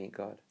apart on me,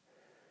 God.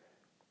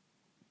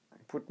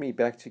 Put me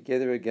back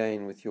together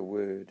again with your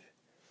word.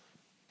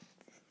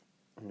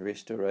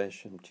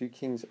 Restoration, 2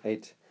 Kings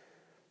 8,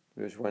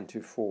 verse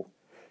 1-4.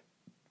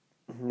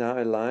 Now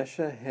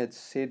Elisha had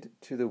said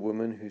to the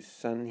woman whose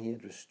son he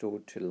had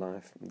restored to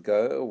life,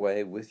 go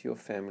away with your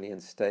family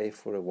and stay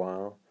for a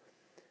while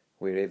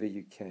wherever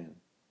you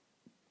can.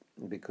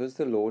 Because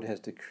the Lord has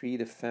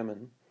decreed a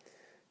famine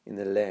in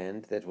the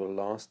land that will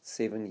last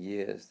 7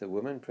 years, the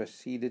woman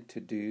proceeded to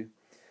do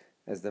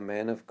as the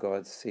man of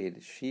God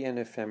said. She and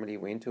her family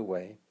went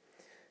away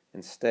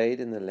and stayed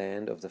in the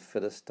land of the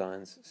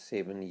Philistines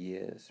 7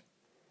 years.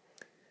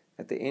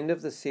 At the end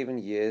of the 7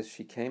 years,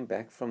 she came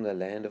back from the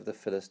land of the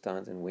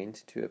Philistines and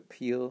went to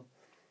appeal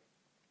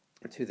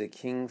to the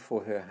king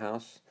for her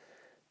house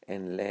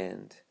and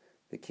land.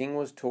 The king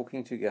was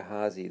talking to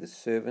Gehazi, the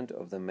servant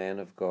of the man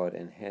of God,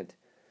 and had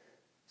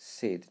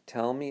said,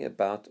 tell me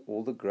about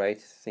all the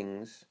great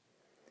things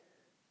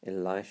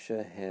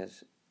Elisha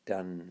has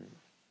done.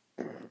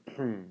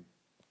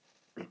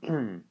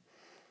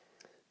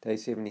 Day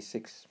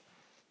 76.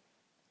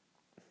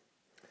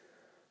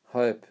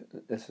 Hope.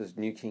 This is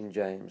New King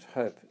James.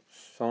 Hope.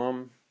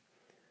 Psalm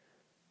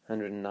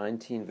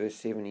 119, verse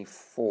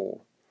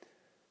 74.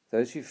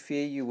 Those who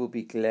fear you will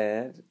be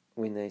glad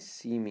when they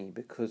see me,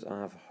 because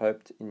I have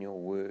hoped in your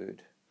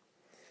word.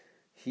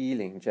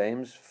 Healing.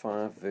 James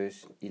 5,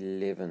 verse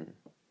 11.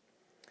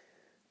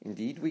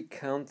 Indeed, we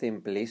count them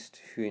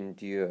blessed who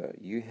endure.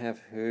 You have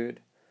heard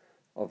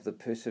of the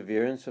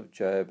perseverance of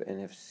Job and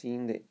have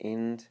seen the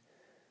end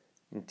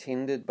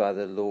intended by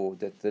the Lord,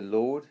 that the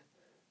Lord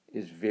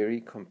is very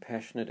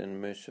compassionate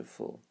and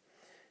merciful.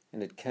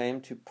 And it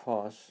came to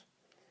pass,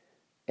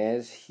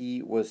 as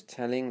he was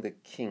telling the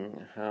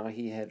king how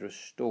he had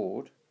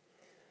restored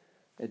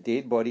a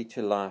dead body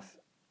to life,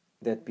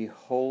 that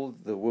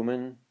behold, the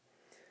woman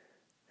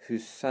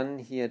whose son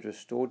he had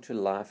restored to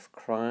life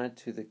cried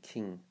to the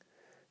king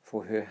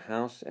for her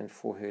house and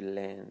for her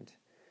land.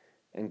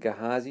 And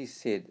Gehazi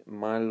said,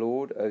 My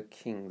lord, O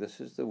king, this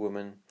is the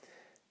woman,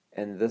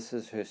 and this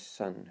is her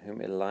son,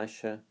 whom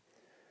Elisha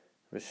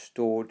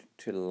restored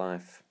to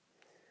life.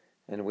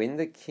 And when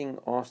the king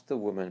asked the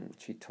woman,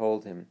 she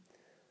told him.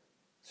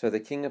 So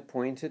the king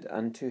appointed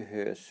unto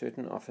her a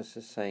certain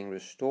officer, saying,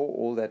 Restore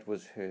all that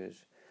was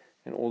hers,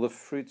 and all the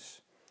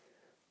fruits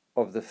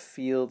of the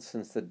field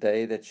since the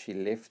day that she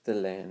left the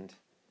land,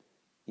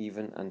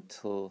 even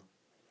until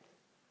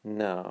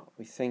now.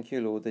 We thank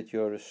you, Lord, that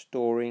you are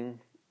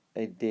restoring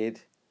a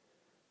dead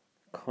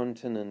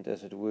continent,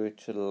 as it were,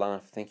 to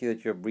life. Thank you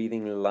that you're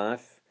breathing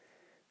life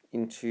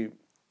into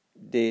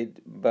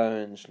dead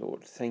bones,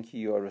 Lord. Thank you,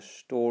 you are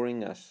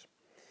restoring us.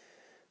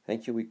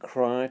 Thank you, we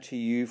cry to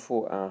you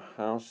for our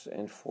house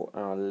and for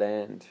our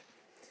land.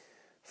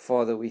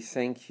 Father, we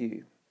thank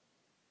you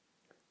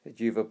that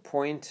you've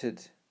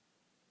appointed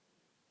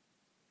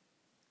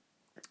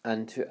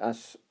unto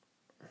us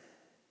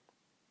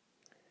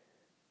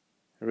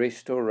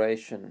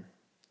restoration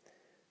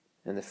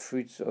and the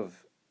fruits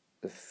of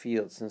the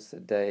field since the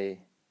day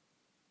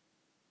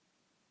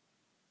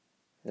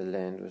the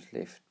land was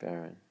left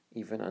barren,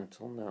 even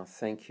until now.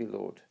 Thank you,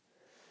 Lord.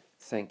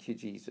 Thank you,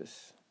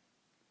 Jesus.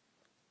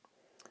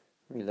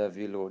 We love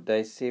you, Lord.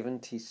 Day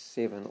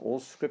 77. All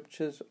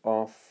scriptures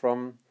are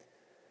from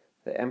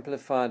the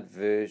Amplified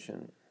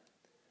Version.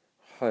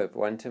 Hope,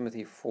 1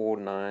 Timothy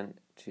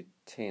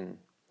 4:9-10.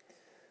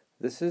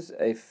 This is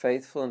a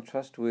faithful and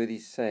trustworthy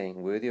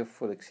saying, worthy of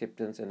full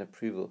acceptance and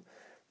approval.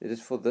 It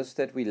is for this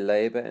that we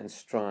labor and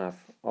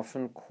strive,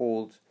 often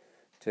called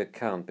to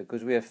account,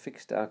 because we have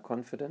fixed our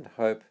confident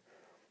hope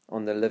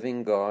on the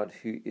living God,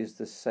 who is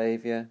the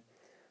Savior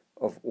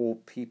of all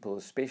people,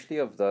 especially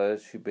of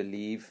those who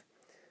believe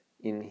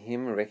in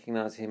Him,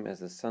 recognize Him as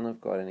the Son of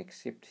God, and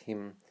accept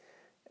Him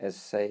as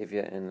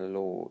Savior and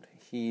Lord.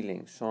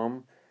 Healing,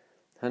 Psalm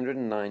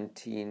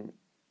 119,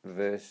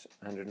 verse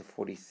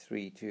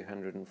 143 to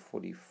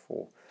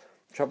 144.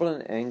 Trouble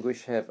and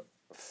anguish have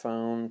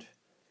found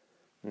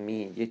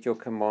me, yet your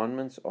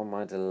commandments are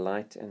my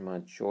delight and my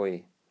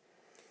joy.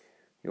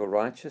 Your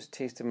righteous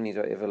testimonies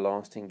are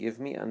everlasting. Give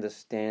me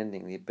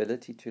understanding, the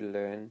ability to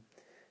learn,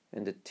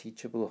 and a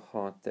teachable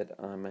heart, that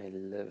I may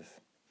live.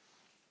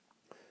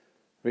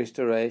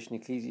 Restoration,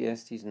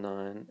 Ecclesiastes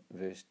 9,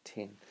 verse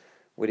 10.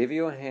 Whatever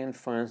your hand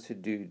finds to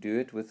do, do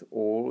it with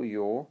all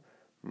your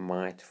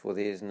might, for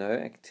there is no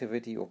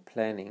activity or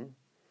planning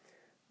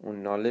or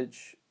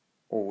knowledge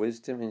or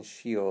wisdom in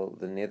Sheol,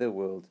 the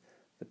netherworld,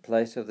 the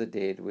place of the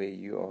dead, where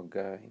you are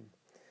going.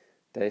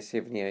 Day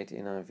 78,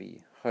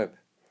 NIV. Hope.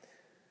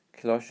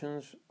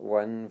 Colossians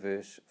 1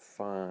 verse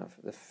 5.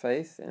 The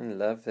faith and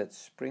love that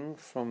spring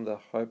from the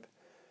hope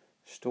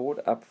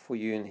stored up for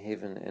you in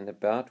heaven, and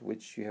about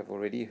which you have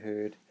already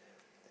heard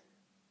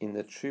in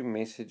the true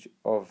message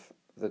of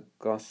the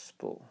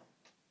gospel.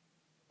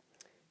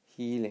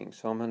 Healing,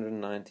 Psalm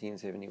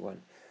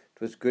 119:71.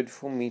 It was good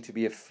for me to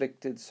be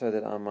afflicted, so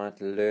that I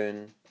might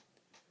learn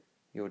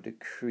your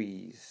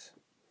decrees.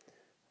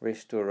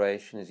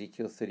 Restoration,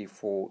 Ezekiel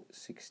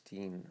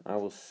 34:16. I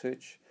will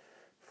search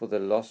for the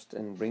lost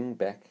and bring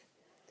back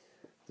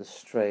the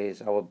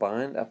strays. I will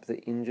bind up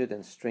the injured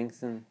and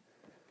strengthen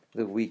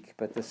the weak,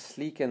 but the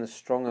sleek and the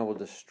strong I will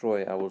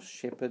destroy. I will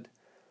shepherd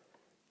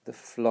the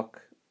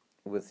flock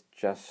with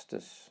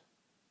justice.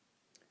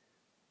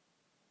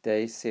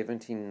 Day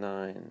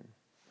 79,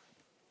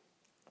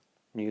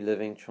 New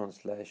Living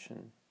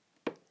Translation.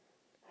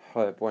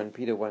 Hope, 1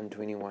 Peter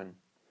 1:21.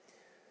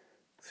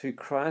 Through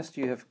Christ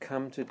you have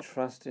come to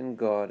trust in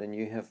God, and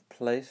you have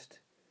placed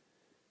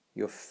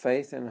your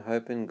faith and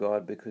hope in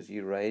God, because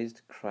you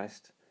raised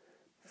Christ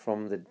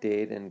from the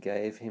dead and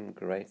gave him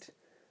great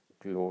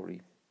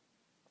glory.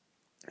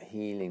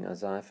 Healing,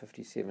 Isaiah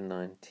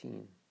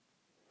 57:19.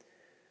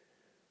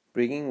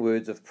 Bringing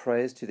words of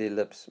praise to their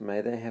lips, may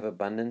they have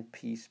abundant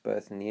peace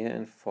both near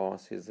and far,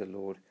 says the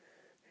Lord,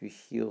 who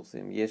heals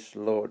them. Yes,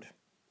 Lord.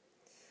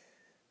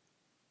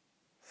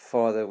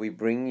 Father, we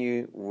bring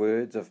you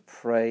words of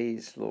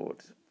praise,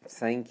 Lord.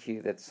 Thank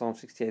you that Psalm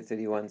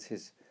 68:31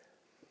 says,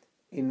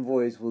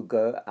 envoys will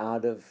go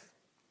out of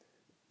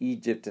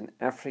Egypt, and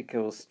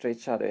Africa will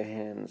stretch out her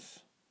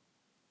hands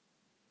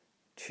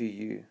to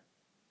you.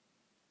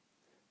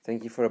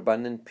 Thank you for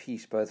abundant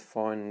peace both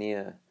far and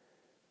near,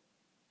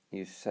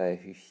 you say,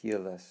 who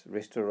heal us.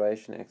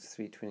 Restoration, Acts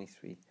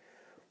 3:23.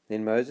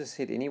 Then Moses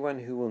said, anyone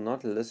who will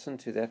not listen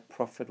to that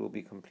prophet will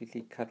be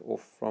completely cut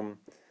off from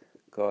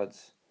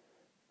God's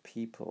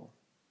people.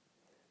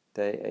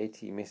 Day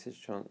 80,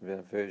 Message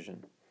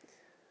version.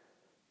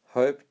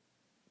 Hope,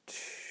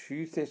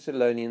 2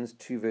 Thessalonians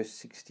 2 verse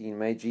 16.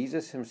 May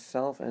Jesus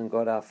himself and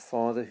God our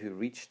Father, who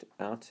reached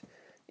out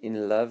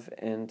in love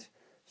and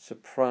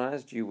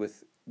surprised you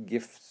with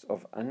gifts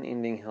of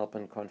unending help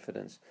and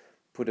confidence,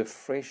 put a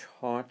fresh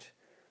heart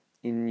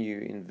in you,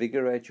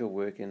 invigorate your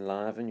work,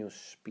 enliven your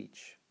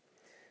speech.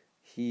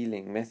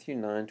 Healing. Matthew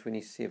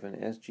 9:27.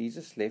 As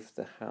Jesus left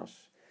the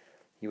house,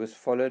 he was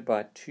followed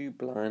by 2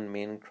 blind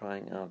men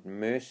crying out,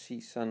 "Mercy,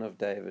 Son of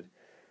David,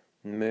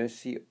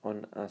 mercy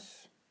on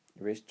us."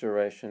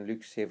 Restoration.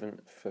 Luke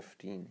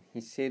 7:15. He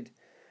said,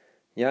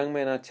 "Young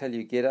man, I tell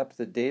you, get up."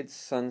 The dead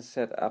son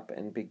sat up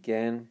and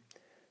began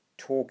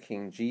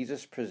talking.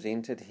 Jesus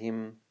presented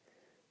him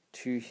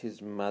to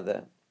his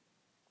mother.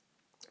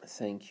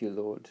 Thank you,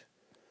 Lord.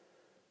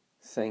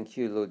 Thank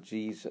you, Lord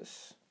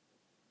Jesus.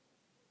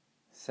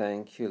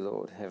 Thank you,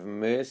 Lord. Have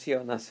mercy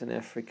on us in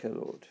Africa,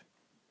 Lord.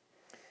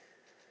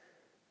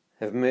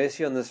 Have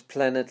mercy on this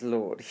planet,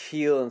 Lord.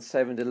 Heal and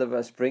save and deliver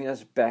us. Bring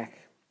us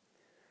back.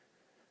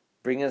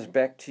 Bring us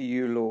back to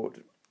you,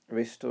 Lord.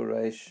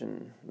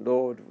 Restoration.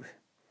 Lord.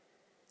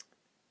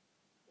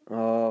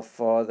 Oh,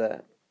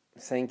 Father.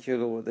 Thank you,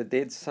 Lord. The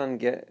dead son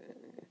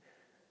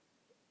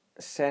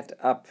sat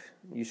up.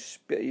 You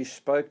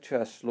spoke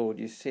to us, Lord.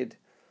 You said,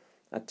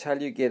 I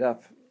tell you, get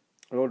up.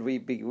 Lord, we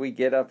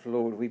get up,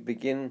 Lord. We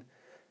begin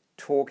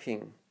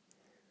talking.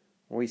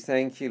 We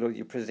thank you, Lord.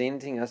 You're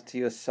presenting us to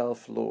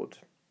yourself, Lord.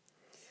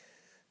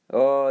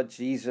 Oh,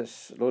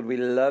 Jesus. Lord, we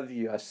love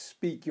you. I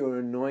speak your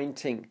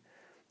anointing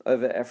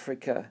over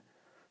Africa.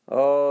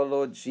 Oh,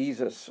 Lord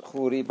Jesus.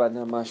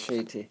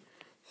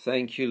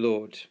 Thank you,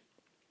 Lord.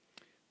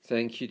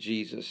 Thank you,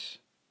 Jesus.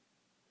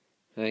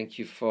 Thank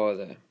you,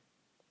 Father.